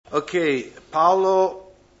Ok,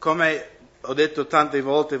 Paolo, come ho detto tante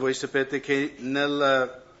volte, voi sapete che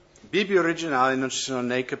nella Bibbia originale non ci sono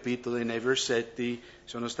né capitoli né versetti,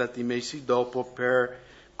 sono stati messi dopo per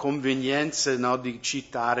convenienza, no, di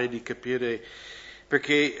citare, di capire,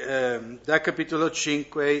 perché dal capitolo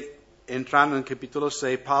 5, entrando in capitolo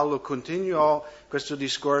 6, Paolo continuò questo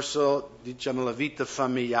discorso, diciamo, la vita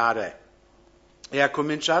familiare. E ha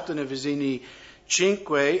cominciato nei Efesini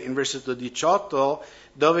 5, in versetto 18,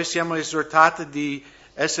 dove siamo esortati di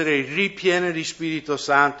essere ripieni di Spirito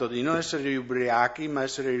Santo, di non essere ubriachi, ma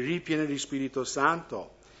essere ripieni di Spirito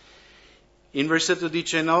Santo. In versetto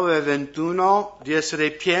 19 e 21, di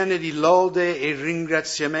essere pieni di lode e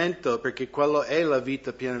ringraziamento, perché quello è la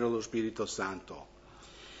vita piena dello Spirito Santo.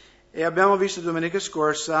 E abbiamo visto domenica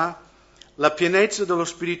scorsa la pienezza dello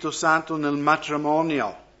Spirito Santo nel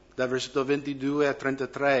matrimonio, dal versetto 22 a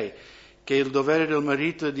 33, che il dovere del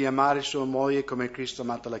marito è di amare sua moglie come Cristo ha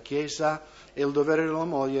amato la Chiesa, e il dovere della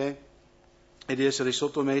moglie è di essere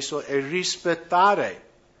sottomesso e rispettare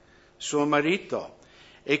suo marito.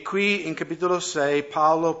 E qui in capitolo 6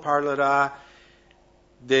 Paolo parlerà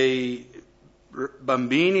dei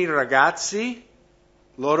bambini, ragazzi,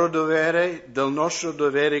 loro dovere, del nostro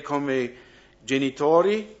dovere come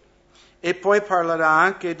genitori, e poi parlerà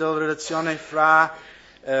anche della relazione fra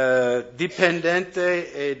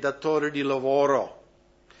dipendente e datore di lavoro,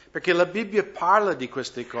 perché la Bibbia parla di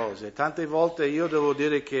queste cose. Tante volte io devo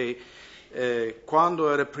dire che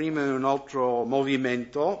quando era prima in un altro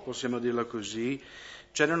movimento, possiamo dirlo così,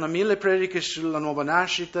 c'erano 1000 prediche sulla nuova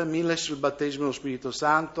nascita, 1000 sul battesimo dello Spirito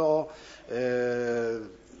Santo,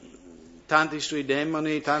 tanti sui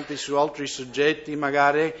demoni, tanti su altri soggetti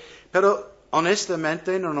magari, però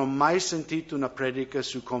onestamente non ho mai sentito una predica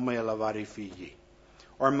su come allevare i figli.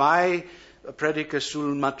 Ormai predica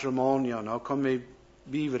sul matrimonio, no? Come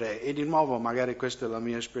vivere. E di nuovo, magari questa è la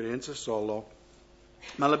mia esperienza solo,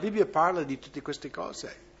 ma la Bibbia parla di tutte queste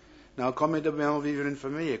cose, no? Come dobbiamo vivere in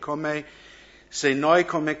famiglia, come se noi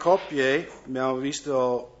come coppie, abbiamo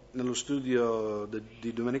visto nello studio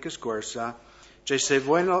di domenica scorsa, cioè se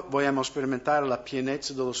vogliamo sperimentare la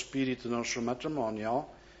pienezza dello Spirito nel nostro matrimonio,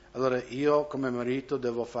 allora io come marito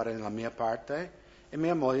devo fare la mia parte e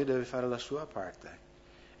mia moglie deve fare la sua parte.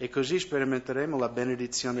 E così sperimenteremo la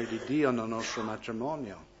benedizione di Dio nel nostro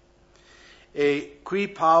matrimonio. E qui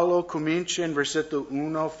Paolo comincia in versetto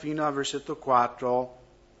 1 fino al versetto 4,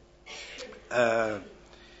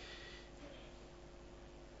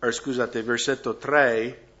 versetto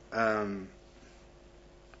 3,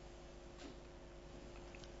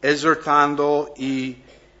 esortando i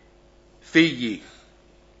figli,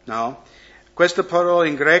 no? Questa parola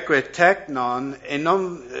in greco è teknon e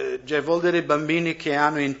non, cioè vuol dire bambini che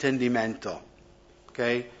hanno intendimento,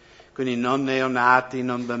 ok? Quindi non neonati,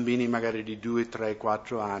 non bambini magari di 2, 3,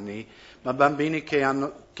 4 anni, ma bambini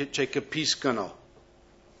che capiscono.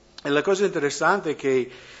 E la cosa interessante è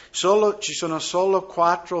che ci sono solo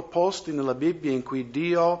 4 posti nella Bibbia in cui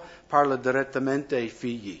Dio parla direttamente ai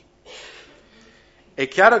figli. È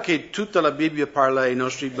chiaro che tutta la Bibbia parla ai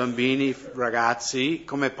nostri bambini, ragazzi,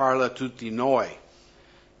 come parla a tutti noi,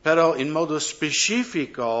 però in modo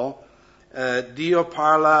specifico Dio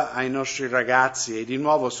parla ai nostri ragazzi, e di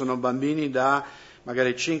nuovo sono bambini da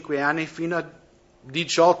magari 5 anni fino a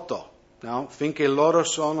 18, no? Finché loro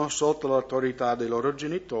sono sotto l'autorità dei loro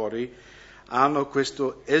genitori, hanno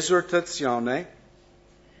questa esortazione.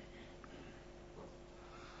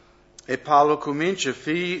 E Paolo comincia: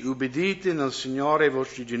 figli, ubbidite nel Signore ai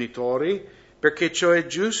vostri genitori, perché ciò è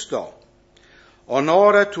giusto.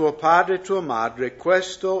 Onora tuo padre e tua madre,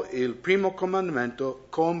 questo è il primo comandamento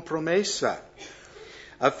con promessa,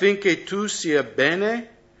 affinché tu sia bene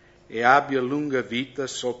e abbia lunga vita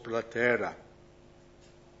sopra la terra.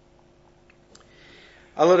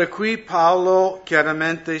 Allora qui Paolo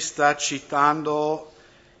chiaramente sta citando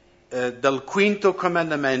dal quinto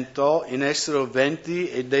comandamento in Esodo 20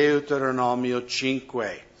 e Deuteronomio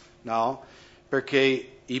 5, no?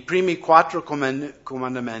 Perché i primi 4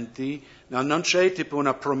 comandamenti, no, non c'è tipo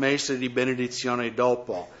una promessa di benedizione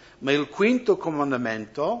dopo, ma il quinto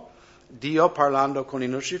comandamento, Dio parlando con i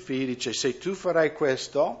nostri figli dice: se tu farai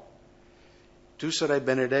questo, tu sarai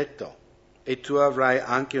benedetto e tu avrai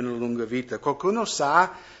anche una lunga vita. Qualcuno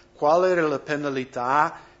sa qual era la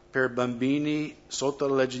penalità per bambini sotto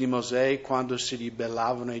la legge di Mosè quando si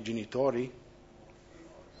ribellavano ai genitori?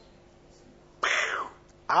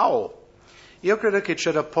 Au! Io credo che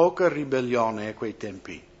c'era poca ribellione a quei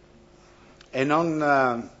tempi. E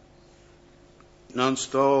non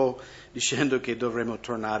sto dicendo che dovremmo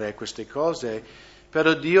tornare a queste cose,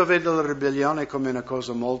 però Dio vede la ribellione come una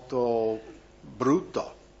cosa molto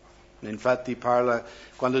brutta. Infatti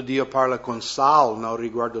quando Dio parla con Saul, no,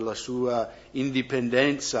 riguardo la sua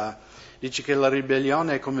indipendenza, dice che la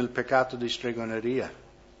ribellione è come il peccato di stregoneria.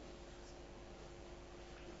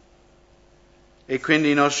 E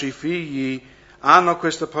quindi i nostri figli hanno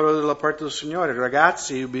questa parola dalla parte del Signore.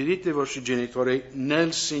 Ragazzi, ubbidite ai vostri genitori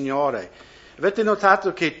nel Signore. Avete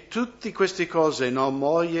notato che tutte queste cose, no,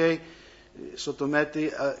 moglie,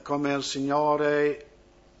 sottometti come al Signore,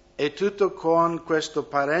 è tutto con questo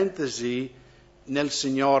parentesi nel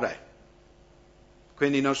Signore.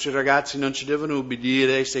 Quindi i nostri ragazzi non ci devono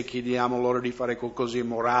ubbidire se chiediamo loro di fare qualcosa di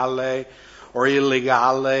immorale o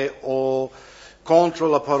illegale o contro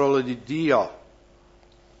la parola di Dio.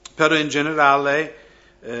 Però in generale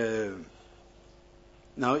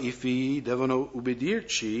no, i figli devono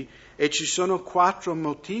ubbidirci e ci sono 4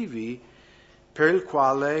 motivi per il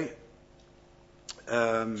quale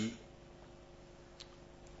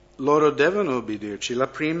loro devono ubbidirci. La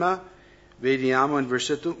prima, vediamo in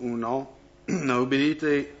versetto 1,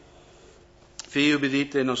 figli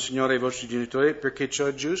ubbidite nel Signore ai vostri genitori perché ciò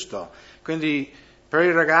è giusto. Quindi per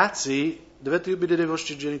i ragazzi dovete ubbidire ai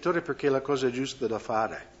vostri genitori perché è la cosa giusta da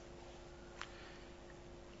fare.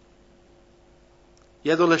 Gli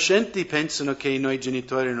adolescenti pensano che noi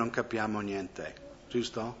genitori non capiamo niente,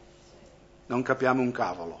 giusto? Non capiamo un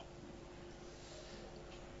cavolo.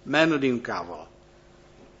 Meno di un cavolo.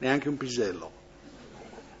 Neanche un pisello.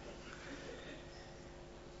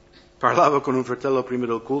 Parlavo con un fratello prima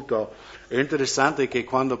del culto. È interessante che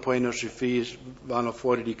quando poi i nostri figli vanno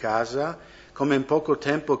fuori di casa, come in poco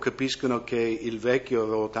tempo capiscono che il vecchio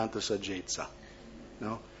aveva tanta saggezza.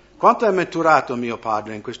 No? Quanto è maturato mio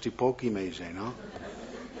padre in questi pochi mesi, no?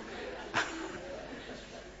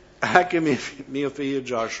 Anche mio figlio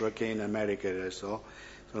Joshua, che è in America adesso,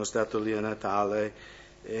 sono stato lì a Natale,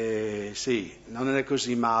 sì, non è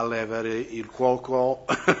così male avere il cuoco,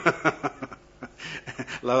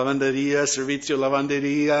 lavanderia, servizio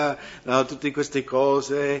lavanderia, no, tutte queste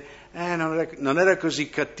cose, non era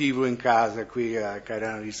così cattivo in casa qui a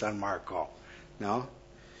Cairano di San Marco, no?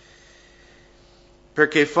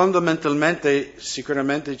 Perché fondamentalmente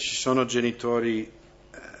sicuramente ci sono genitori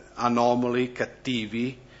anomali,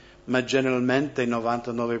 cattivi, ma generalmente il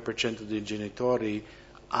 99% dei genitori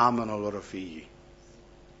amano i loro figli.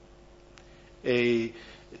 E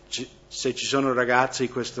se ci sono ragazzi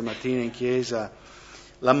questa mattina in chiesa,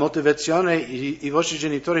 la motivazione, i vostri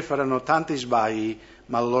genitori faranno tanti sbagli,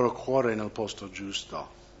 ma il loro cuore è nel posto giusto,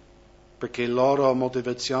 perché la loro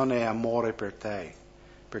motivazione è amore per te,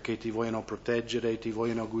 perché ti vogliono proteggere, ti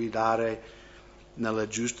vogliono guidare nella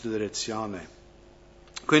giusta direzione.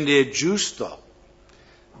 Quindi è giusto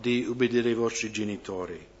di ubbidire ai vostri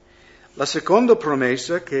genitori. La seconda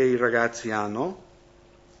promessa che i ragazzi hanno,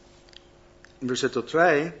 in versetto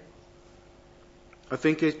 3,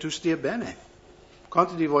 affinché tu stia bene.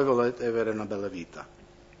 Quanti di voi volete avere una bella vita?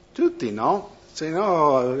 Tutti, no? Se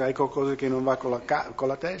no hai qualcosa che non va con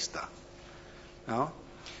la testa. No?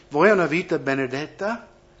 Vuoi una vita benedetta?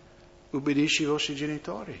 Ubbidisci ai vostri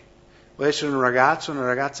genitori. Vuoi essere un ragazzo, una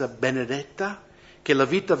ragazza benedetta? Che la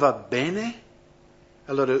vita va bene?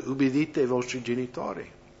 Allora ubbidite ai vostri genitori.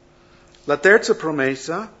 La terza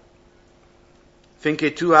promessa,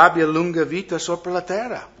 finché tu abbia lunga vita sopra la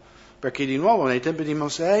terra. Perché di nuovo nei tempi di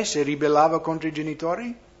Mosè si ribellava contro i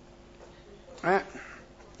genitori.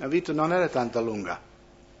 La vita non era tanto lunga.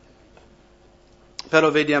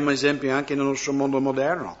 Però vediamo esempi anche nel nostro mondo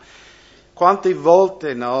moderno. Quante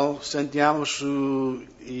volte sentiamo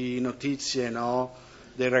sulle notizie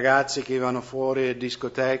dei ragazzi che vanno fuori a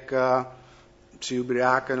discoteca, si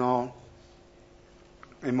ubriacano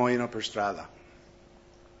e muoiono per strada.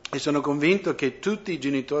 E sono convinto che tutti i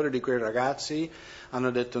genitori di quei ragazzi hanno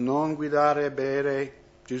detto non guidare e bere,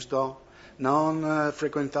 giusto? Non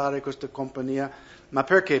frequentare questa compagnia. Ma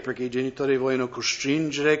perché? Perché i genitori vogliono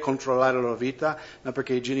costringere, controllare la loro vita, ma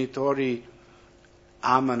perché i genitori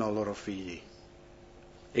amano i loro figli.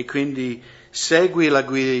 E quindi segui la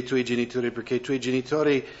guida dei tuoi genitori, perché i tuoi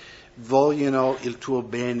genitori vogliono il tuo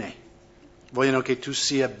bene. Vogliono che tu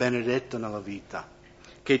sia benedetto nella vita,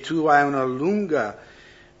 che tu hai una lunga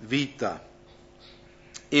vita.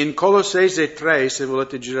 In Colossesi 3, se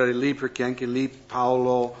volete girare lì, perché anche lì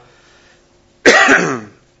Paolo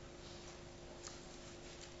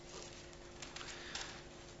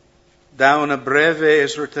dà una breve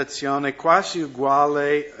esortazione quasi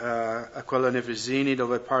uguale a quella nei Efesini,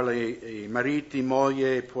 dove parla i mariti,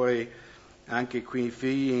 moglie e poi anche qui i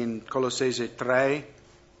figli in Colossesi 3.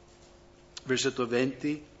 Versetto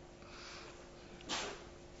 20.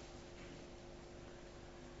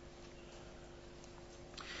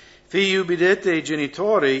 Figli, ubbidete ai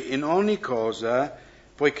genitori in ogni cosa,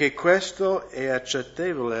 poiché questo è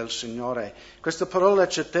accettevole al Signore. Questa parola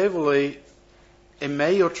accettevole è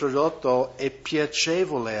meglio tradotto è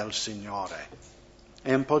piacevole al Signore.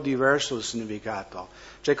 È un po' diverso il significato.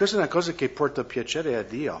 Cioè questa è una cosa che porta piacere a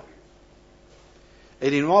Dio. E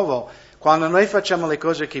di nuovo, quando noi facciamo le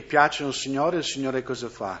cose che piacciono al Signore, il Signore cosa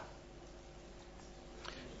fa?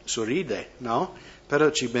 Sorride, no? Però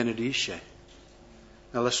ci benedisce.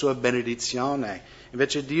 Nella sua benedizione.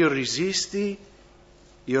 Invece Dio resiste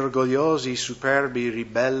gli orgogliosi, i superbi, i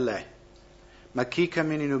ribelli. Ma chi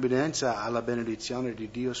cammina in obbedienza ha la benedizione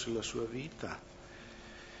di Dio sulla sua vita.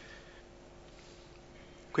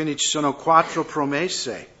 Quindi ci sono 4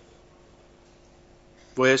 promesse.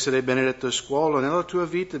 Vuoi essere benedetto a scuola? Nella tua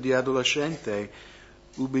vita di adolescente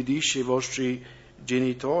ubbidisci ai vostri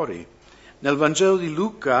genitori. Nel Vangelo di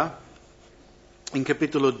Luca, in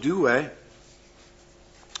capitolo 2,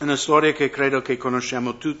 è una storia che credo che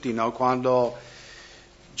conosciamo tutti, no? Quando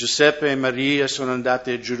Giuseppe e Maria sono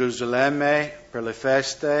andati a Gerusalemme per le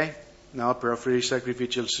feste, no? Per offrire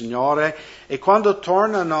sacrifici al Signore, e quando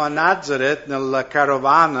tornano a Nazareth nella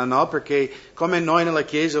carovana, no? Perché come noi nella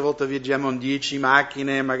chiesa a volte viaggiamo in 10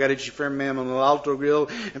 macchine, magari ci fermiamo nell'altro grill,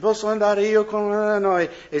 e posso andare io con noi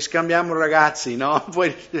e scambiamo ragazzi, no?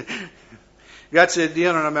 Poi, grazie a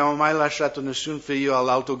Dio non abbiamo mai lasciato nessun figlio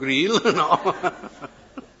all'autogrill, no?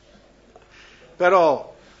 Però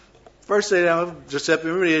forse Giuseppe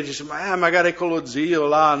e Maria dice, ma magari con lo zio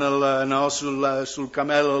là sul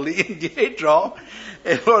cammello lì indietro,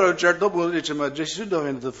 e loro a un certo punto dicono, ma Gesù dove è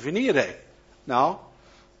andato a finire? No?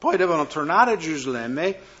 Poi devono tornare a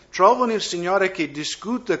Gerusalemme, trovano il Signore che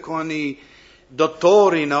discute con i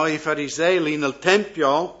dottori, no? I farisei lì nel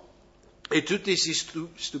Tempio, e tutti si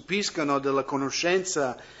stupiscono della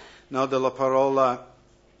conoscenza, no? Della parola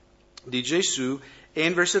di Gesù. E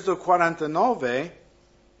in versetto 49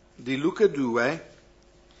 di Luca 2,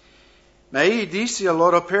 ma egli disse a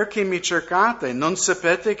loro, perché mi cercate? Non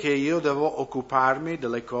sapete che io devo occuparmi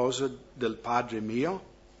delle cose del Padre mio?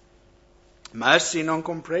 Ma essi non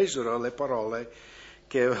compresero le parole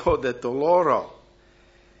che avevo detto loro.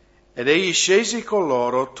 Ed egli scese con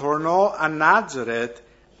loro, tornò a Nazareth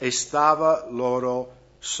e stava loro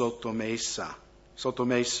sottomesso.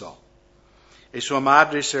 E sua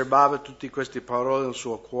madre serbava tutte queste parole nel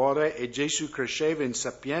suo cuore, e Gesù cresceva in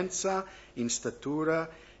sapienza, in statura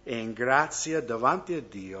e in grazia davanti a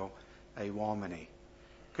Dio e agli uomini.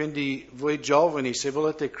 Quindi voi giovani, se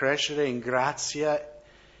volete crescere in grazia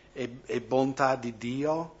e bontà di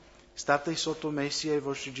Dio, state sottomessi ai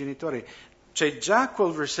vostri genitori. C'è già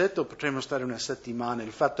quel versetto, potremmo stare una settimana,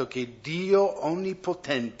 il fatto che Dio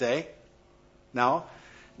onnipotente, no?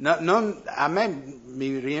 A me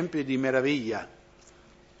mi riempie di meraviglia.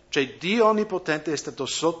 Cioè Dio onnipotente è stato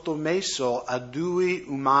sottomesso a 2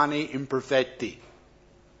 umani imperfetti.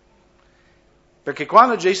 Perché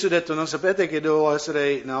quando Gesù ha detto non sapete che devo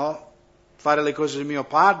essere, no, fare le cose di mio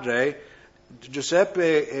padre,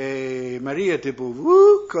 Giuseppe e Maria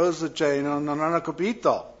tipo, cosa c'è? Non hanno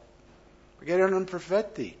capito. Perché erano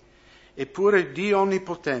imperfetti. Eppure Dio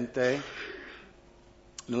onnipotente,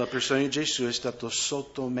 nella persona di Gesù, è stato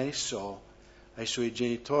sottomesso ai suoi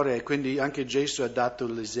genitori, e quindi anche Gesù ha dato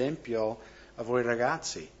l'esempio a voi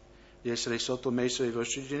ragazzi di essere sottomessi ai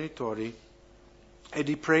vostri genitori e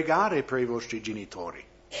di pregare per i vostri genitori.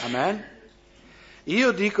 Amen?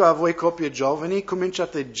 Io dico a voi coppie giovani,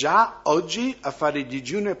 cominciate già oggi a fare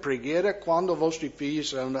digiuno e preghiera quando i vostri figli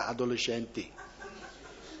saranno adolescenti.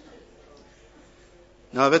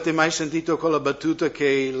 Non avete mai sentito quella battuta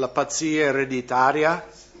che la pazzia è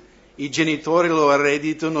ereditaria? I genitori lo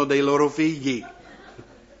ereditano dai loro figli.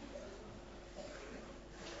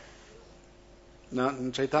 No, non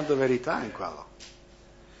c'è tanta verità in quello.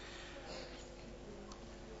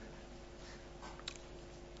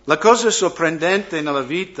 La cosa sorprendente nella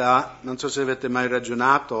vita, non so se avete mai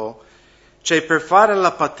ragionato, cioè per fare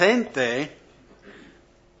la patente,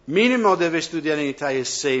 minimo deve studiare in Italia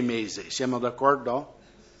 6 mesi, siamo d'accordo?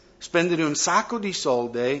 Spendere un sacco di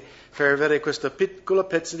soldi per avere questa piccola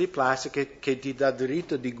pezzo di plastica che ti dà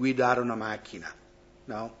diritto di guidare una macchina,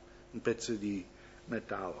 no? Un pezzo di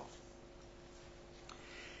metallo.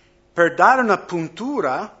 Per dare una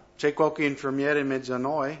puntura, c'è qualche infermiere in mezzo a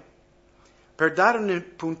noi? Per dare una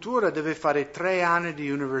puntura deve fare 3 anni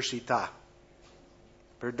di università.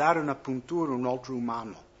 Per dare una puntura a un altro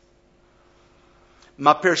umano.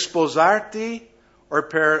 Ma per sposarti o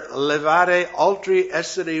per levare altri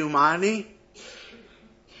esseri umani,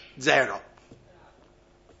 0.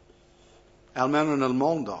 Almeno nel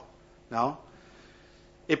mondo, no?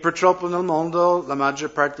 E purtroppo nel mondo la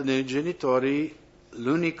maggior parte dei genitori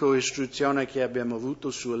l'unica istruzione che abbiamo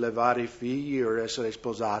avuto su allevare i figli o essere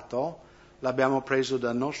sposato l'abbiamo preso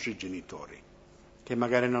dai nostri genitori, che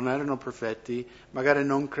magari non erano perfetti, magari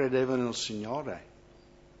non credevano nel Signore.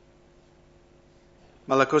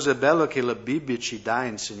 Ma la cosa bella è che la Bibbia ci dà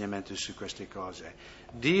insegnamenti su queste cose.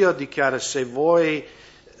 Dio dichiara: se voi,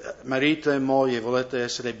 marito e moglie, volete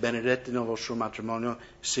essere benedetti nel vostro matrimonio,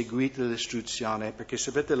 seguite l'istruzione, perché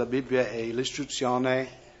sapete la Bibbia è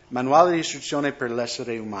l'istruzione, manuale di istruzione per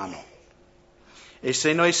l'essere umano. E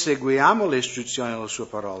se noi seguiamo le istruzioni della sua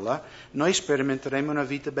parola, noi sperimenteremo una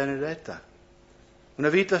vita benedetta, una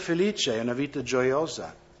vita felice, una vita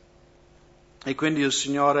gioiosa. E quindi il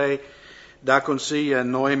Signore dà consigli a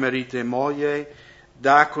noi marito e moglie,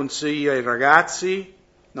 dà consigli ai ragazzi,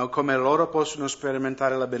 come loro possono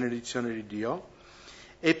sperimentare la benedizione di Dio.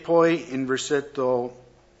 E poi in versetto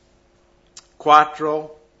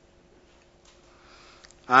 4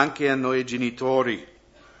 anche a noi genitori.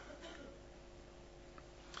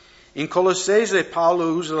 In Colossese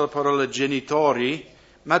Paolo usa la parola genitori,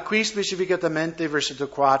 ma qui specificatamente versetto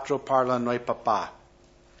 4 parla a noi papà.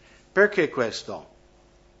 Perché questo?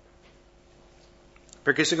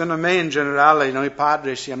 Perché secondo me in generale noi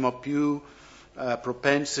padri siamo più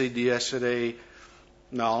propensi di essere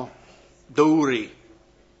duri.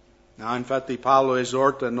 Infatti Paolo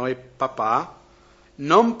esorta noi papà: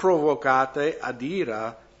 non provocate ad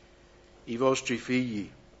ira i vostri figli,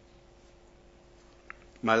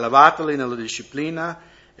 ma lavateli nella disciplina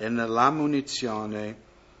e nell'ammonizione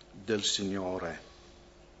del Signore.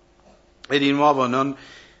 E di nuovo non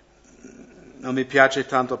mi piace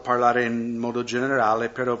tanto parlare in modo generale,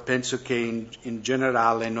 però penso che in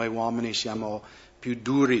generale noi uomini siamo più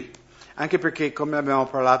duri, anche perché, come abbiamo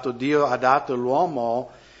parlato, Dio ha dato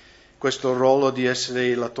all'uomo questo ruolo di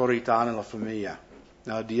essere l'autorità nella famiglia,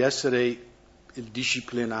 di essere il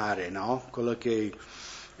disciplinare, quello che...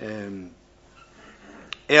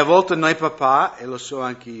 E a volte noi papà, e lo so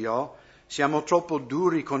anche io, siamo troppo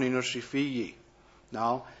duri con i nostri figli,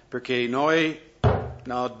 perché noi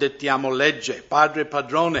dettiamo legge, padre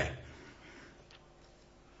padrone.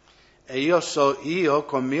 E io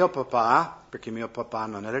con mio papà, perché mio papà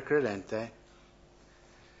non era credente,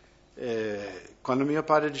 quando mio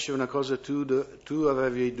padre diceva una cosa tu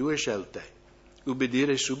avevi due scelte: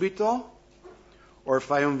 ubbidire subito o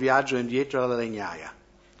fai un viaggio indietro alla legnaia.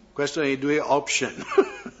 Queste sono le due option.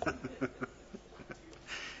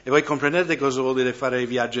 E voi comprendete cosa vuol dire fare il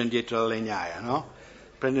viaggio indietro alla legnaia, no?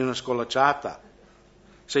 Prendi una scolacciata.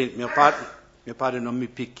 Sì, mio padre non mi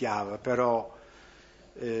picchiava, però...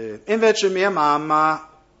 invece mia mamma...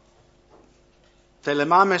 le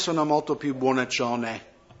mamme sono molto più buonaccione.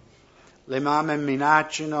 Le mamme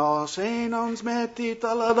minacciano: se non smetti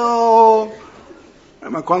te la do.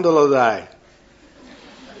 Ma quando lo dai?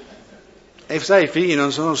 E sai, i figli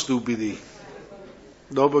non sono stupidi.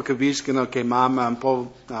 Dopo capiscono che mamma è un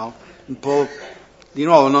po', di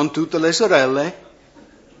nuovo, non tutte le sorelle,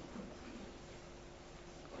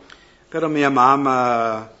 però mia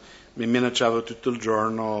mamma mi minacciava tutto il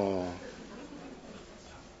giorno.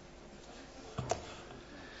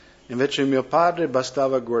 Invece mio padre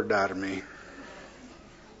bastava guardarmi,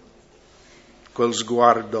 quel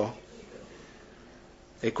sguardo,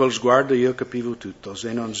 e quel sguardo io capivo tutto: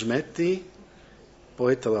 se non smetti,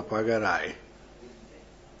 poi te la pagherai.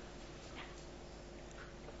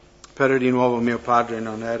 Però di nuovo mio padre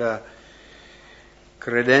non era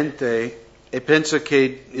credente, e penso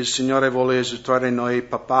che il Signore vuole esortare noi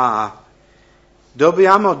papà.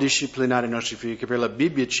 Dobbiamo disciplinare i nostri figli, che per la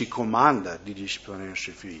Bibbia ci comanda di disciplinare i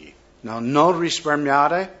nostri figli. Non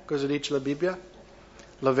risparmiare, cosa dice la Bibbia?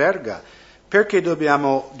 La verga. Perché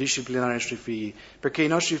dobbiamo disciplinare i nostri figli? Perché i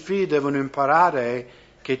nostri figli devono imparare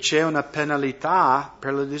che c'è una penalità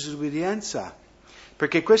per la disobbedienza.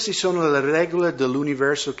 Perché queste sono le regole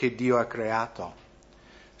dell'universo che Dio ha creato.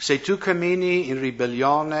 Se tu cammini in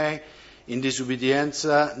ribellione, in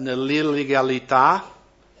disobbedienza, nell'illegalità,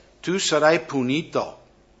 tu sarai punito.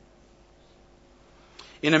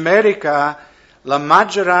 In America la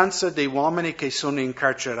maggioranza dei uomini che sono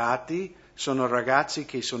incarcerati sono ragazzi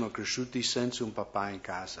che sono cresciuti senza un papà in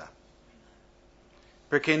casa.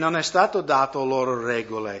 Perché non è stato dato loro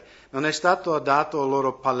regole, non è stato dato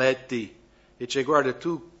loro paletti. Dice: guarda,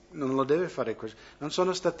 tu non lo devi fare questo. Non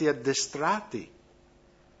sono stati addestrati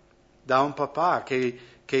da un papà che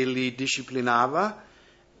li disciplinava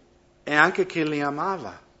e anche che li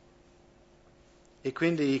amava. E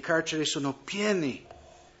quindi i carceri sono pieni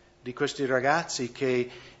di questi ragazzi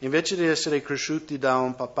che invece di essere cresciuti da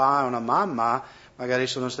un papà e una mamma, magari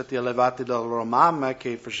sono stati allevati dalla loro mamma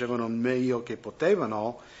che facevano il meglio che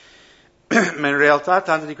potevano, Ma in realtà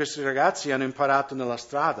tanti di questi ragazzi hanno imparato nella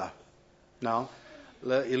strada, no?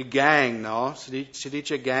 Il gang, no? Si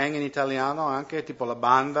dice gang in italiano anche, tipo la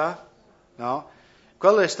banda, no?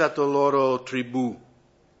 Quello è stato il loro tribù.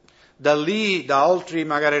 Da lì, da altri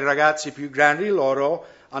magari ragazzi più grandi loro,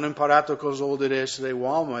 hanno imparato cosa vuol dire essere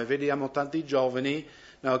uomo e vediamo tanti giovani,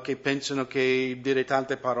 no, che pensano che dire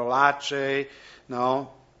tante parolacce,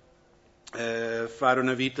 no? Fare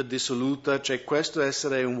una vita dissoluta, cioè questo è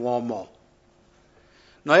essere un uomo.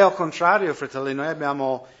 Noi al contrario, fratelli, noi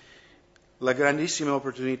abbiamo la grandissima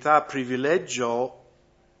opportunità, privilegio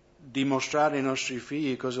di mostrare ai nostri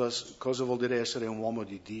figli cosa vuol dire essere un uomo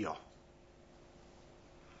di Dio.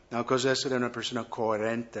 No, cosa essere una persona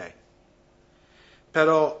coerente.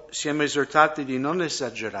 Però siamo esortati di non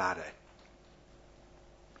esagerare.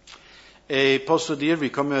 E posso dirvi,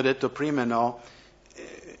 come ho detto prima, no,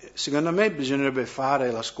 secondo me bisognerebbe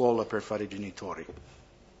fare la scuola per fare i genitori.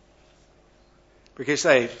 Perché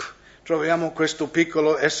sai, troviamo questo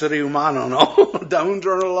piccolo essere umano, no? Da un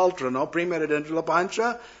giorno all'altro, no? Prima era dentro la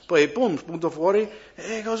pancia, poi pum, spunta fuori,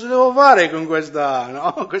 e cosa devo fare con questa,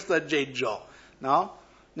 no? Questo aggeggio, no?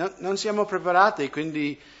 Non siamo preparati,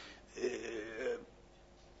 quindi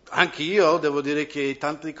anche io devo dire che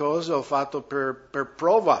tante cose ho fatto per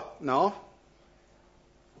prova, no?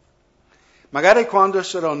 Magari quando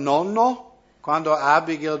sarò nonno, quando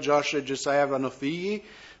Abigail, Joshua e Josiah avranno figli,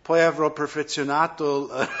 poi avrò perfezionato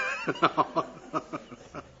no.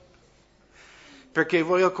 Perché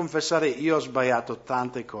voglio confessare, io ho sbagliato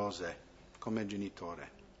tante cose come genitore.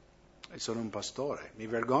 E sono un pastore. Mi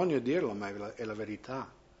vergogno a dirlo, ma è la verità.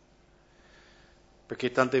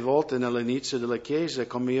 Perché tante volte nell'inizio della chiesa,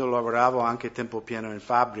 come io lavoravo anche a tempo pieno in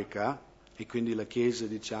fabbrica, e quindi la chiesa,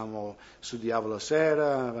 diciamo, studiavo la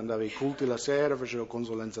sera, andavo ai culti la sera, facevo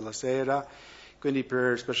consulenza la sera, quindi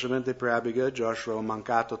specialmente per Abigail e Joshua ho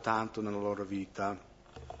mancato tanto nella loro vita.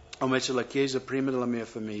 Ho messo la chiesa prima della mia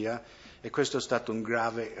famiglia e questo è stato un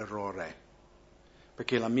grave errore,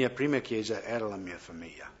 perché la mia prima chiesa era la mia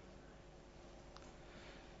famiglia.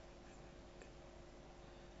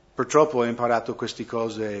 Purtroppo ho imparato queste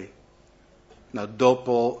cose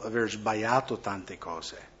dopo aver sbagliato tante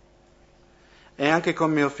cose. E anche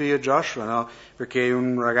con mio figlio Joshua, no? Perché è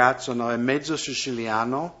un ragazzo, no? È mezzo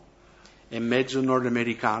siciliano e mezzo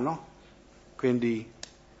nordamericano, quindi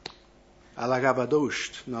alla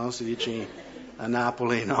Gabadosht, no? Si dice a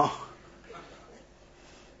Napoli, no?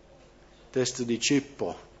 Testa di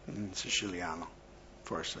cippo in siciliano,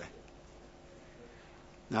 forse.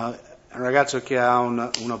 No? È un ragazzo che ha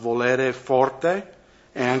una volere forte,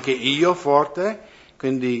 e anche io forte,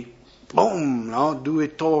 quindi, boom, no?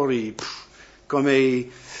 2 tori, come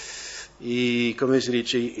come si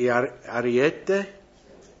dice, ariete,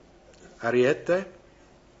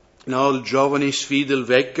 no? Il giovane sfida il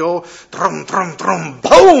vecchio, trum, trum, trum,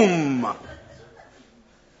 boom!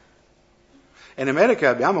 In America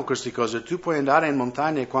abbiamo queste cose, tu puoi andare in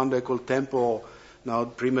montagna quando è col tempo, no?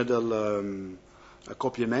 Prima del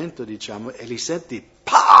accoppiamento, diciamo, e li senti,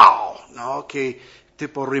 pow! No? Che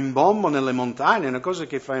tipo rimbombo nelle montagne, è una cosa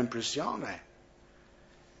che fa impressione.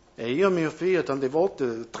 E io e mio figlio tante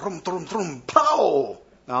volte, trum, trum, trum, pow!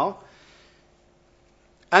 No?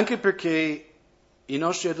 Anche perché i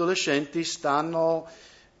nostri adolescenti stanno,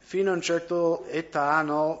 fino a un certo età,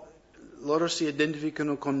 no? Loro si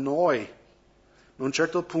identificano con noi. A un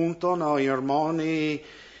certo punto, no? Gli ormoni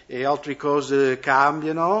e altre cose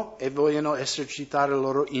cambiano e vogliono esercitare la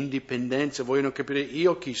loro indipendenza, vogliono capire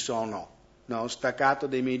io chi sono, no? Staccato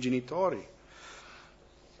dai miei genitori.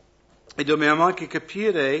 E dobbiamo anche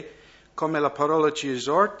capire, come la parola ci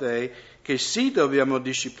esorta, che sì dobbiamo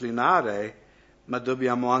disciplinare, ma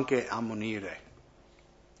dobbiamo anche ammonire.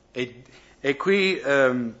 E qui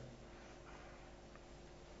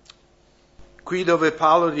dove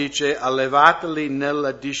Paolo dice allevateli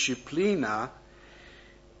nella disciplina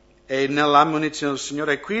e nell'ammonizione del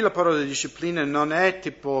Signore, qui la parola di disciplina non è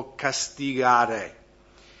tipo castigare,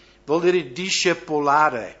 vuol dire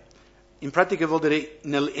discepolare. In pratica vuol dire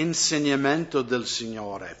nell'insegnamento del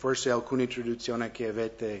Signore. Forse alcune traduzioni che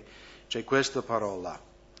avete c'è questa parola.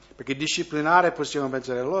 Perché disciplinare possiamo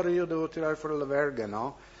pensare, allora io devo tirare fuori la verga,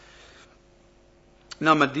 no?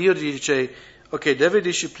 No, ma Dio dice, ok, deve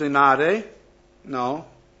disciplinare, no?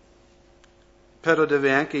 Però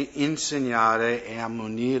deve anche insegnare e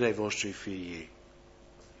ammonire i vostri figli.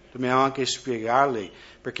 Dobbiamo anche spiegarli,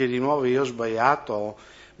 perché di nuovo io ho sbagliato,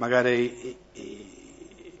 magari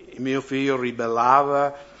mio figlio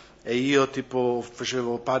ribellava e io tipo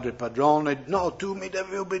facevo padre padrone, no, tu mi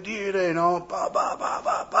devi obbedire, no,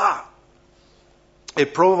 pa. E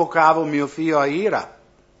provocavo mio figlio a ira.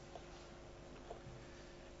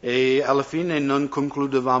 e alla fine non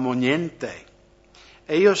concludevamo niente.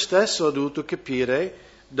 E io stesso ho dovuto capire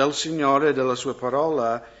dal Signore e dalla sua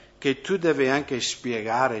parola che tu devi anche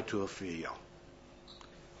spiegare tuo figlio.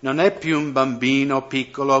 Non è più un bambino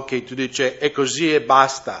piccolo che tu dici è così e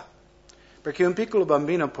basta. Perché un piccolo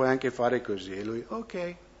bambino può anche fare così. E lui,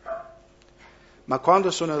 ok. Ma quando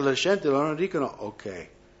sono adolescenti loro non dicono ok.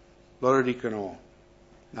 Loro dicono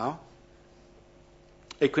no.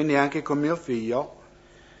 E quindi anche con mio figlio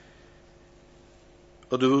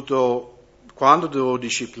ho dovuto, quando dovevo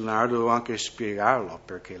disciplinare, dovevo anche spiegarlo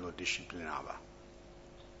perché lo disciplinava.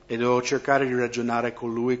 E dovevo cercare di ragionare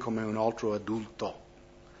con lui come un altro adulto.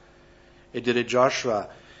 E dire, Joshua,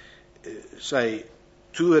 sai,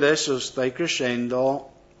 tu adesso stai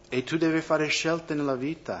crescendo e tu devi fare scelte nella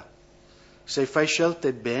vita. Se fai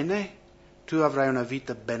scelte bene, tu avrai una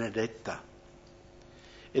vita benedetta.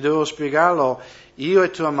 E dovevo spiegarlo, io e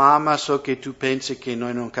tua mamma so che tu pensi che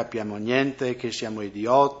noi non capiamo niente, che siamo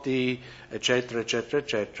idioti, eccetera, eccetera,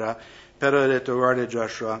 eccetera. Però ho detto, guarda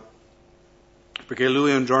Joshua, perché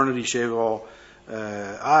lui un giorno dicevo,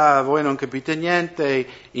 voi non capite niente,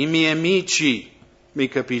 i miei amici mi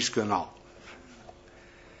capiscono.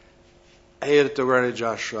 E io ho detto, guarda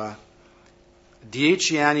Joshua,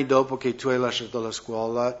 10 anni dopo che tu hai lasciato la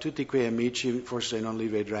scuola, tutti quei amici forse non li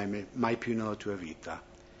vedrai mai più nella tua vita.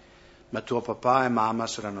 Ma tuo papà e mamma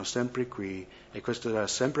saranno sempre qui e questo sarà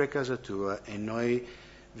sempre a casa tua e noi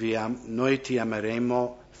ti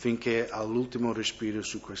ameremo finché all'ultimo respiro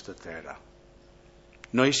su questa terra.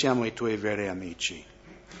 Noi siamo i tuoi veri amici.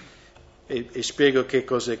 E spiego che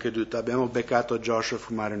cosa è accaduto. Abbiamo beccato Joshua a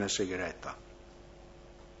fumare una sigaretta.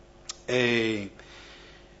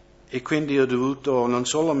 E quindi ho dovuto non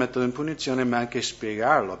solo metterlo in punizione ma anche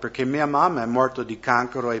spiegarlo, perché mia mamma è morta di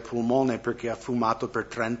cancro ai polmoni perché ha fumato per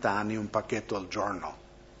 30 anni un pacchetto al giorno.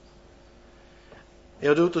 E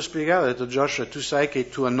ho dovuto spiegare, ho detto Joshua, tu sai che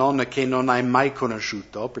tua nonna che non hai mai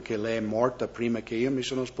conosciuto, perché lei è morta prima che io mi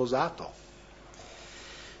sono sposato,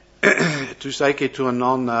 tu sai che tua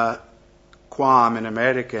nonna qua in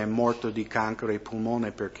America è morta di cancro ai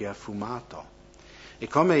polmoni perché ha fumato. E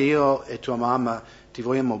come io e tua mamma ti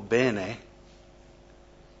vogliamo bene,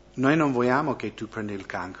 noi non vogliamo che tu prendi il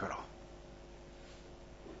cancro.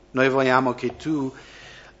 Noi vogliamo che tu,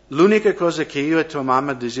 l'unica cosa che io e tua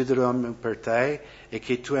mamma desideriamo per te è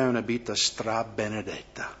che tu hai una vita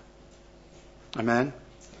strabenedetta. Amen?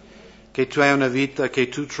 Che tu hai una vita, che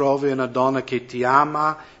tu trovi una donna che ti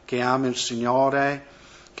ama, che ama il Signore,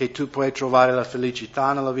 che tu puoi trovare la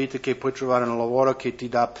felicità nella vita, che puoi trovare un lavoro che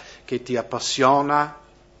ti appassiona.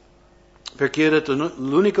 Perché io ho detto,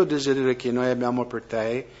 l'unico desiderio che noi abbiamo per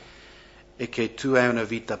te è che tu hai una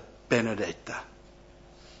vita benedetta.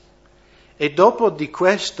 E dopo di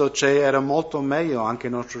questo era molto meglio anche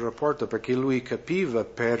il nostro rapporto, perché lui capiva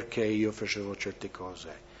perché io facevo certe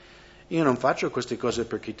cose. Io non faccio queste cose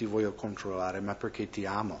perché ti voglio controllare, ma perché ti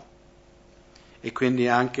amo. E quindi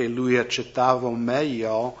anche lui accettava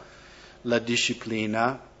meglio la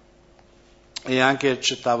disciplina e anche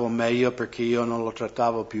accettavo meglio perché io non lo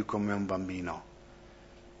trattavo più come un bambino.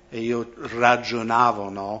 E io ragionavo,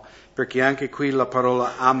 no? Perché anche qui la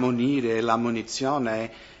parola ammonire,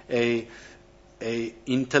 l'ammonizione è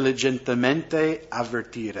intelligentemente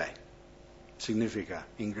avvertire, significa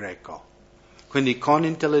in greco. Quindi con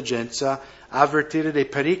intelligenza avvertire dei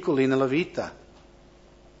pericoli nella vita.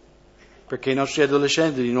 Perché i nostri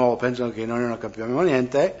adolescenti di nuovo pensano che noi non capiamo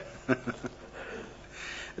niente.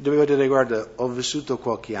 Dovevo dire, guarda, ho vissuto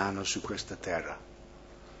qualche anno su questa terra.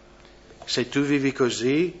 Se tu vivi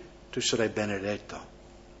così, tu sarai benedetto.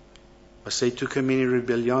 Ma se tu cammini in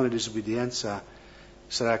ribellione e disobbedienza,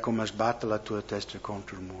 sarà come sbattere la tua testa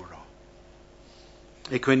contro il muro.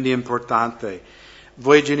 E quindi è importante,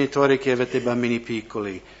 voi genitori che avete bambini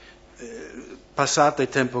piccoli, passate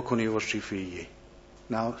tempo con i vostri figli.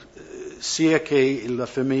 No? Sia che la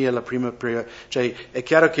famiglia è la prima priorità, cioè è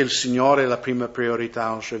chiaro che il Signore è la prima priorità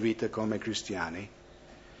nella nostra vita come cristiani,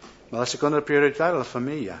 ma la seconda priorità è la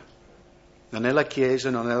famiglia. Non è la Chiesa,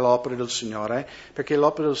 non è l'opera del Signore, perché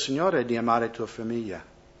l'opera del Signore è di amare la tua famiglia.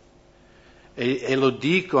 E lo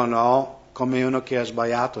dicono come uno che ha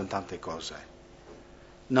sbagliato in tante cose.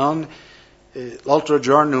 L'altro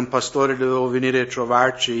giorno un pastore doveva venire a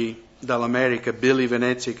trovarci dall'America, Billy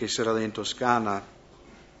Venezia, che sarà lì in Toscana,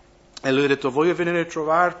 e lui ha detto, voglio venire a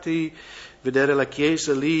trovarti, vedere la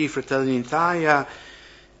chiesa lì, i fratelli in Italia,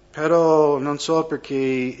 però non so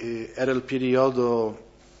perché era il periodo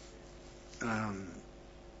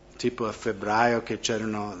tipo a febbraio che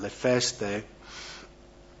c'erano le feste,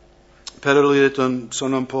 però lui ha detto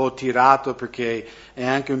sono un po' tirato perché è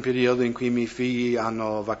anche un periodo in cui i miei figli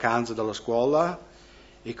hanno vacanze dalla scuola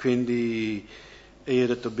E quindi io ho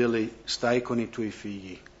detto, Billy, stai con i tuoi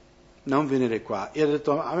figli, non venire qua. Io ho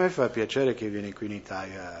detto, a me fa piacere che vieni qui in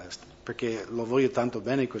Italia, perché lo voglio tanto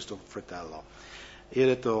bene questo fratello. Io ho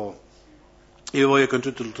detto, io voglio con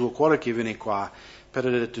tutto il tuo cuore che vieni qua, però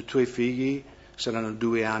ho detto, i tuoi figli saranno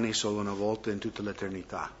 2 anni solo una volta in tutta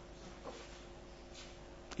l'eternità.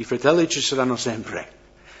 I fratelli ci saranno sempre,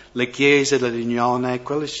 le chiese, la riunione,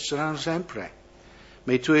 quelle ci saranno sempre.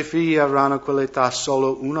 Ma i tuoi figli avranno quell'età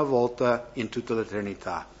solo una volta in tutta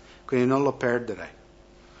l'eternità, quindi non lo perdere.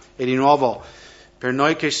 E di nuovo, per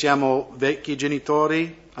noi che siamo vecchi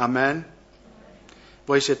genitori, amen,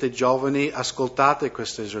 voi siete giovani, ascoltate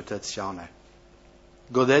questa esortazione,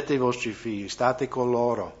 godete i vostri figli, state con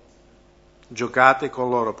loro, giocate con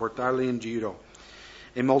loro, portarli in giro.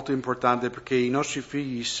 È molto importante perché i nostri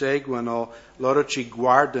figli seguono, loro ci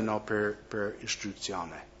guardano per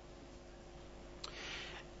istruzione.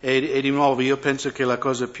 E di nuovo io penso che la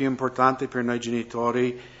cosa più importante per noi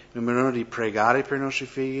genitori, numero 1, di pregare per i nostri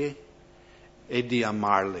figli e di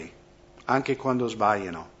amarli, anche quando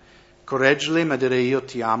sbagliano. Correggerli, ma dire io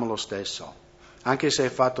ti amo lo stesso. Anche se hai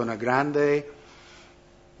fatto una grande,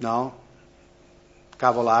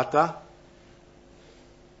 cavolata,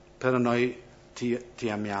 però noi ti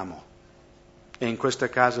amiamo. E in questa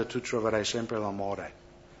casa tu troverai sempre l'amore.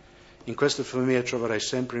 In questa famiglia troverai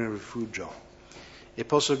sempre un rifugio. E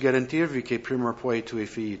posso garantirvi che prima o poi i tuoi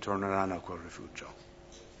figli torneranno a quel rifugio.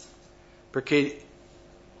 Perché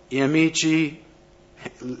gli amici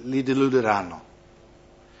li deluderanno.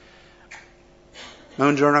 Ma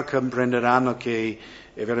un giorno comprenderanno che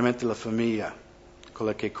è veramente la famiglia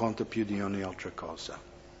quella che conta più di ogni altra cosa.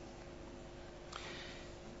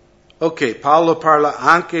 Ok, Paolo parla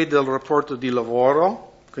anche del rapporto di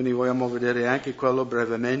lavoro, quindi vogliamo vedere anche quello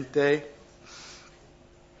brevemente.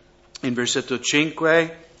 In versetto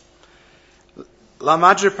 5, la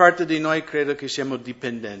maggior parte di noi credo che siamo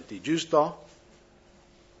dipendenti, giusto?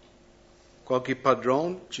 Qualche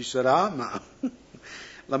padrone ci sarà, ma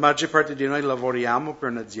la maggior parte di noi lavoriamo per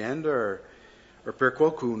un'azienda o per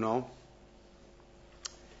qualcuno.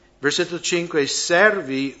 Versetto 5,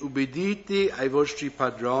 servi, ubbidite ai vostri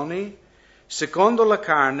padroni, secondo la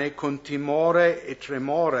carne, con timore e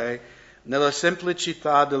tremore, nella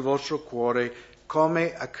semplicità del vostro cuore,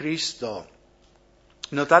 come a Cristo.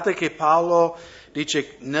 Notate che Paolo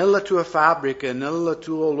dice, nella tua fabbrica, nel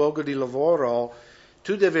tuo luogo di lavoro,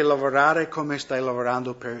 tu devi lavorare come stai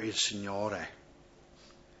lavorando per il Signore.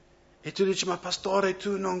 E tu dici, ma pastore,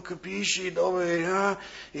 tu non capisci dove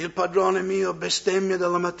il padrone mio bestemmia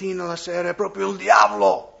dalla mattina alla sera, è proprio il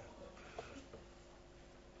diavolo.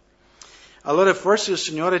 Allora forse il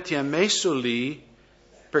Signore ti ha messo lì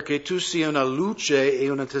perché tu sia una luce e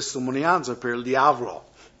una testimonianza per il diavolo.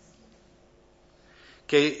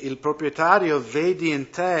 Che il proprietario vedi in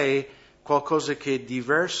te qualcosa che è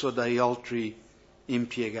diverso dagli altri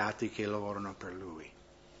impiegati che lavorano per lui.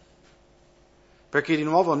 Perché di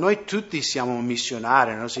nuovo noi tutti siamo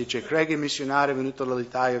missionari, no? Si dice Craig è missionario, è venuto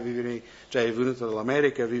dall'Italia, è venuto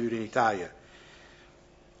dall'America a vivere in Italia.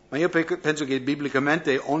 Ma io penso che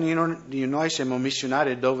biblicamente ognuno di noi siamo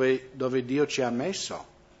missionari dove Dio ci ha messo.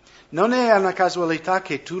 Non è una casualità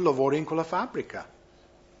che tu lavori in quella fabbrica.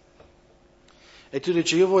 E tu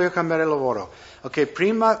dici, io voglio cambiare lavoro. Ok,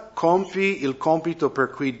 prima compi il compito per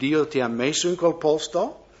cui Dio ti ha messo in quel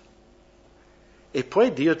posto e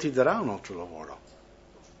poi Dio ti darà un altro lavoro.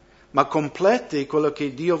 Ma completi quello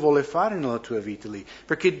che Dio vuole fare nella tua vita lì.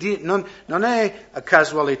 Perché non è a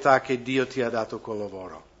casualità che Dio ti ha dato quel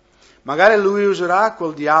lavoro. Magari Lui userà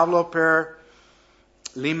quel diavolo per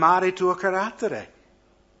limare il tuo carattere.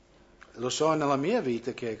 Lo so nella mia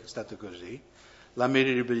vita che è stato così. La mia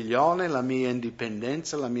ribellione, la mia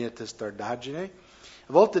indipendenza, la mia testardaggine.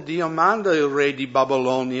 A volte Dio manda il re di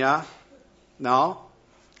Babilonia,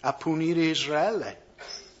 a punire Israele.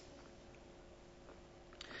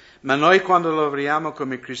 Ma noi quando lavoriamo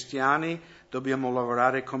come cristiani dobbiamo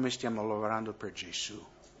lavorare come stiamo lavorando per Gesù.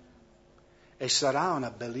 E sarà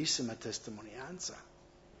una bellissima testimonianza.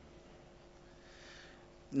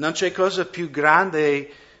 Non c'è cosa più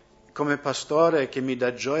grande come pastore che mi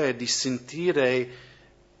dà gioia di sentire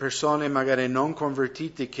persone magari non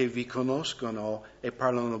convertite che vi conoscono e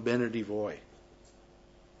parlano bene di voi.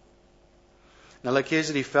 Nella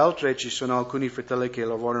chiesa di Feltre ci sono alcuni fratelli che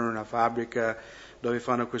lavorano in una fabbrica dove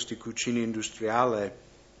fanno questi cucine industriali.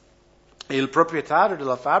 E il proprietario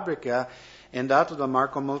della fabbrica è andato da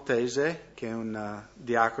Marco Maltese, che è un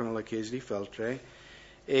diacono nella chiesa di Feltre,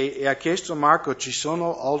 e ha chiesto a Marco, ci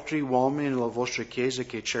sono altri uomini nella vostra chiesa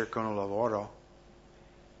che cercano lavoro?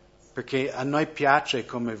 Perché a noi piace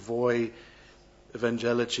come voi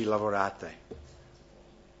evangelici lavorate.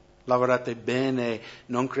 lavorate bene,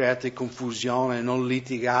 non create confusione, non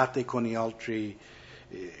litigate con gli altri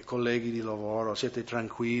colleghi di lavoro, siete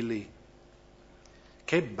tranquilli.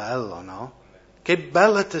 Che bello, no? Che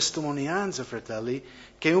bella testimonianza, fratelli,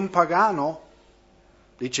 che un pagano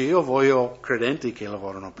dice io voglio credenti che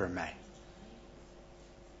lavorano per me.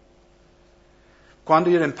 Quando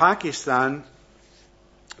ero in Pakistan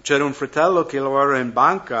c'era un fratello che lavora in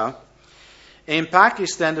banca e in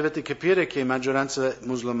Pakistan dovete capire che è maggioranza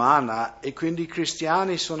musulmana e quindi i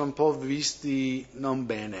cristiani sono un po' visti non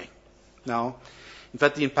bene, no?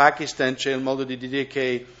 Infatti in Pakistan c'è il modo di dire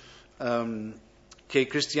che i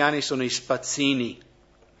cristiani sono i spazzini,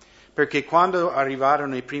 perché quando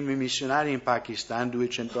arrivarono i primi missionari in Pakistan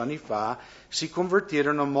 200 anni fa, si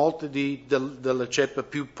convertirono molti della ceppa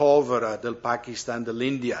più povera del Pakistan,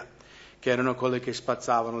 dell'India, che erano quelli che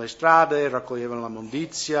spazzavano le strade, raccoglievano la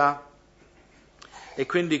mondizia. E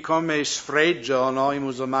quindi come sfregio, no, i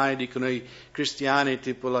musulmani dicono i cristiani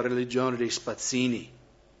tipo la religione dei spazzini.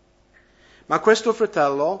 Ma questo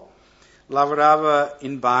fratello lavorava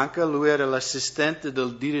in banca, lui era l'assistente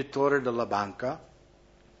del direttore della banca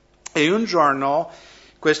e un giorno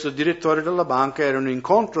questo direttore della banca era in un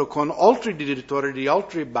incontro con altri direttori di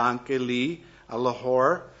altre banche lì a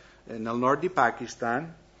Lahore, nel nord di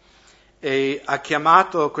Pakistan, e ha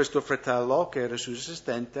chiamato questo fratello che era suo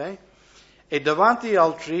assistente e davanti agli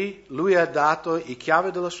altri lui ha dato le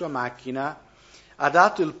chiavi della sua macchina, ha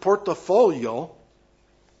dato il portafoglio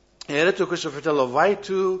e ha detto a questo fratello vai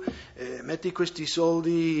tu, metti questi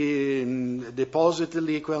soldi,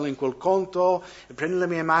 depositali quello in quel conto, prendi la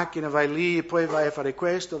mia macchina, vai lì, poi vai a fare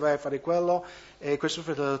questo, vai a fare quello. E questo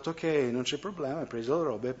fratello ha detto ok, non c'è problema, ha preso le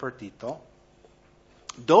robe, è partito.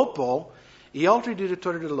 Dopo, gli altri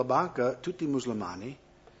direttori della banca, tutti musulmani,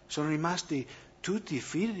 sono rimasti tutti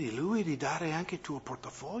fidi di lui di dare anche il tuo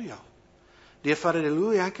portafoglio, di fare di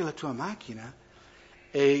lui anche la tua macchina.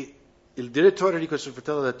 E il direttore di questo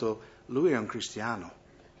fratello ha detto, lui è un cristiano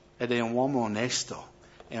ed è un uomo onesto,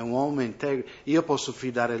 è un uomo integro, io posso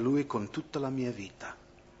fidare lui con tutta la mia vita.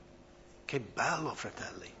 Che bello,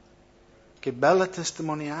 fratelli, che bella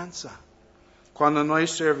testimonianza. Quando noi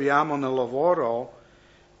serviamo nel lavoro,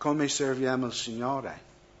 come serviamo il Signore.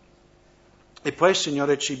 E poi il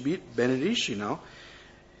Signore ci benedice, no?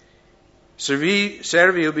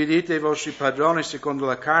 Servi, obbedite ai vostri padroni secondo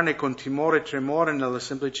la carne, con timore e tremore nella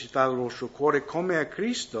semplicità del vostro cuore, come a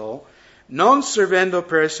Cristo, non servendo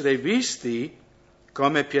per essere visti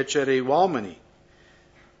come piacere ai uomini,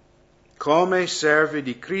 come servi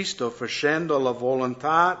di Cristo, facendo la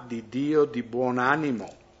volontà di Dio di buon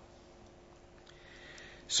animo,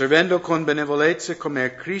 servendo con benevolenza come a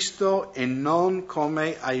Cristo e non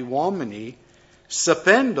come ai uomini,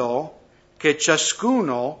 sapendo che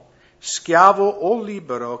ciascuno, schiavo o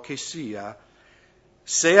libero che sia,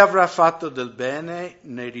 se avrà fatto del bene,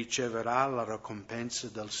 ne riceverà la ricompensa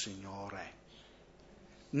del Signore.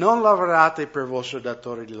 Non lavorate per il vostro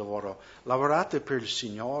datore di lavoro, lavorate per il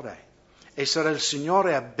Signore e sarà il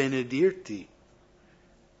Signore a benedirti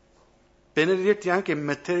anche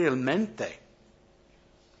materialmente.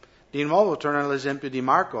 Di nuovo torno all'esempio di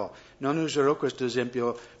Marco, non userò questo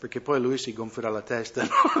esempio perché poi lui si gonfierà la testa.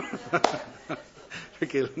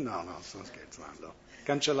 Perché no, sto scherzando.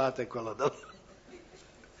 Cancellate quello da...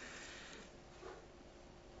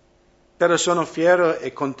 Però sono fiero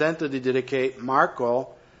e contento di dire che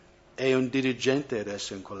Marco è un dirigente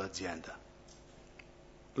adesso in quell'azienda.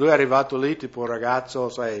 Lui è arrivato lì tipo un ragazzo,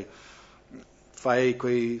 sai,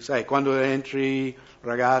 quando entri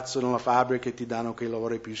ragazzo nella fabbrica ti danno quei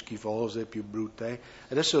lavori più schifosi, più brutte.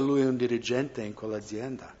 Adesso lui è un dirigente in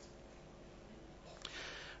quell'azienda.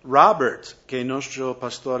 Robert, che è il nostro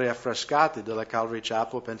pastore a Frascati della Calvary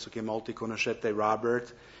Chapel, penso che molti conoscete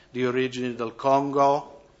Robert, di origine del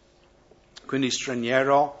Congo, quindi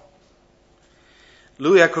straniero.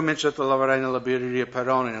 Lui ha cominciato a lavorare nella birreria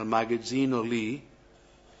Peroni, nel magazzino lì,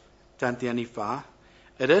 tanti anni fa,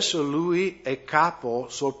 e adesso lui è capo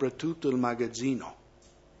soprattutto del magazzino.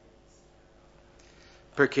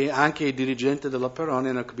 Perché anche i dirigenti della Peroni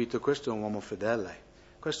hanno capito che questo è un uomo fedele,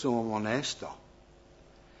 questo è un uomo onesto.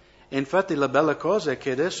 E infatti la bella cosa è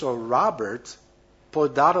che adesso Robert può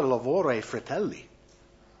dare lavoro ai fratelli.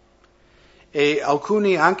 E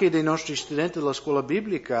alcuni anche dei nostri studenti della scuola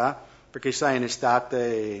biblica, perché sai in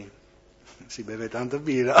estate si beve tanta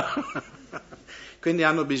birra, quindi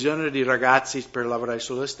hanno bisogno di ragazzi per lavorare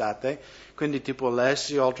sull'estate, quindi tipo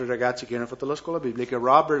Alessio, altri ragazzi che hanno fatto la scuola biblica,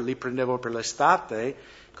 Robert li prendeva per l'estate,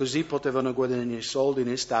 così potevano guadagnare soldi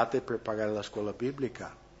in estate per pagare la scuola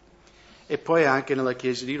biblica. E poi anche nella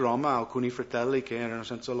chiesa di Roma alcuni fratelli che erano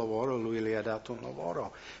senza lavoro, lui gli ha dato un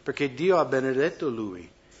lavoro, perché Dio ha benedetto lui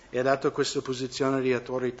e ha dato questa posizione di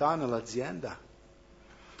autorità nell'azienda.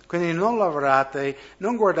 Quindi non lavorate,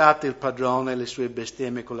 non guardate il padrone, le sue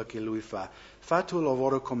bestemmie, quello che lui fa. Fa il tuo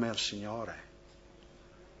lavoro come il Signore.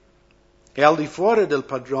 E al di fuori del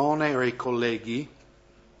padrone o i colleghi,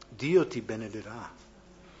 Dio ti benedirà.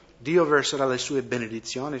 Dio verserà le sue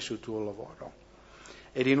benedizioni sul tuo lavoro.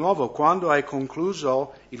 E di nuovo, quando hai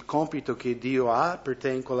concluso il compito che Dio ha per te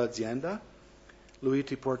in quell'azienda, Lui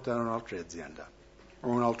ti porta in un'altra azienda o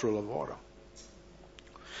un altro lavoro.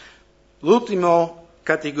 L'ultima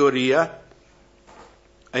categoria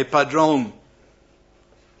è padron.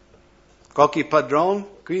 Qualche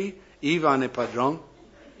padron qui? Ivan è padron.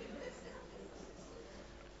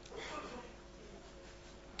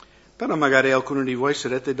 Però magari alcuni di voi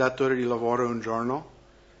sarete datori di lavoro un giorno.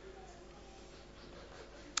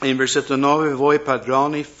 E in versetto 9, voi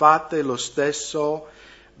padroni fate lo stesso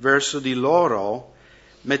verso di loro,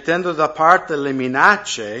 mettendo da parte le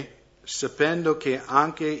minacce, sapendo che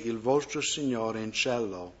anche il vostro Signore in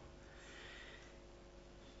cielo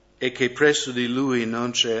e che presso di Lui non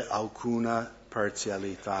c'è alcuna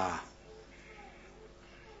parzialità.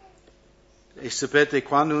 E sapete,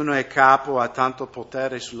 quando uno è capo ha tanto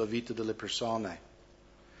potere sulla vita delle persone.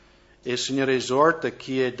 E il Signore esorta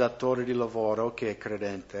chi è datore di lavoro, che è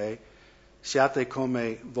credente, siate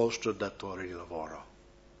come vostro datore di lavoro,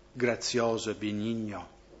 grazioso, benigno,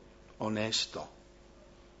 onesto,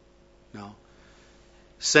 no?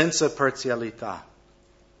 Senza parzialità.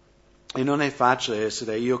 E non è facile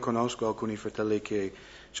essere, io conosco alcuni fratelli che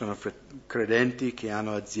sono credenti, che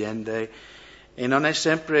hanno aziende, e non è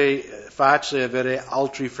sempre facile avere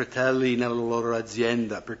altri fratelli nella loro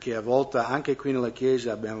azienda, perché a volte anche qui nella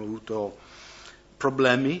Chiesa abbiamo avuto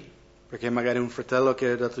problemi, perché magari un fratello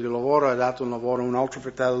che ha dato di lavoro ha dato un lavoro a un altro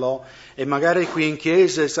fratello, e magari qui in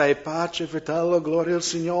Chiesa sai pace fratello, gloria al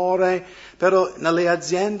Signore, però nelle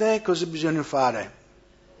aziende cosa bisogna fare?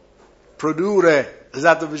 Produrre,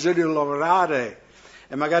 esatto, bisogna lavorare.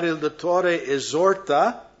 E magari il dottore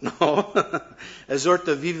esorta, no?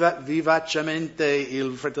 Esorta vivacemente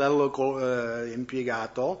il fratello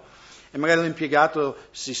impiegato, e magari l'impiegato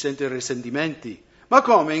si sente risentimenti. Ma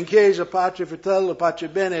come? In chiesa pace fratello, pace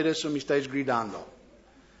bene, adesso mi stai sgridando.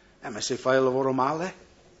 Ma se fai il lavoro male?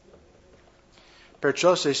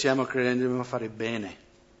 Perciò se siamo credenti dobbiamo fare bene,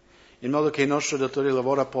 in modo che il nostro datore di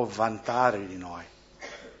lavoro può vantare di noi.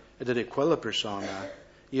 E dire, quella persona,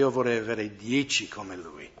 io vorrei avere 10 come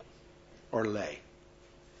lui, o lei.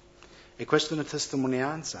 E questa è una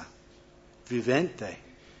testimonianza vivente,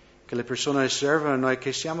 che le persone osservano noi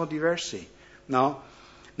che siamo diversi, no?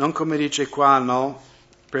 Non come dice qua, no?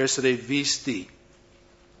 Per essere visti.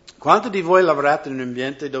 Quanti di voi lavorate in un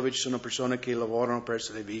ambiente dove ci sono persone che lavorano per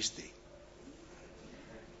essere visti?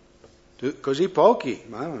 Così pochi,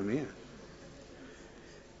 mamma mia.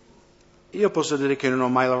 Io posso dire che non ho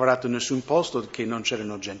mai lavorato in nessun posto che non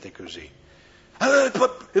c'erano gente così.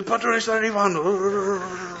 Il padrone sta arrivando.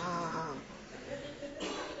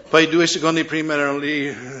 Poi 2 secondi prima erano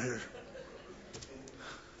lì.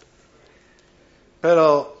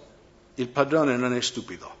 Però il padrone non è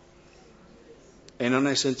stupido e non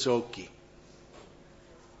è senza occhi.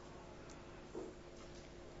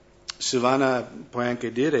 Silvana puoi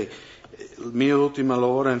anche dire, il mio ultimo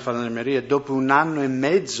lavoro in falegnameria, dopo 1 anno e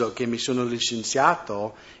mezzo che mi sono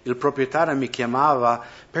licenziato, il proprietario mi chiamava,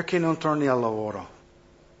 perché non torni al lavoro?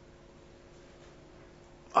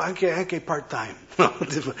 Anche part-time. No,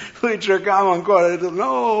 noi cercavamo ancora, detto,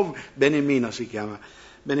 no, Beniamino si chiama.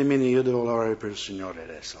 Beniamino, io devo lavorare per il Signore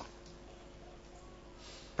adesso.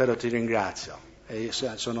 Però ti ringrazio e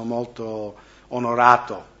sono molto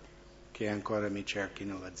onorato che ancora mi cerchi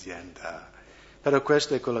nell'azienda. Però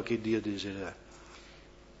questo è quello che Dio desidera,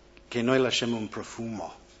 che noi lasciamo un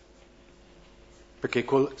profumo, perché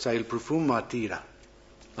sai, il profumo attira,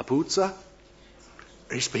 la puzza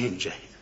respinge.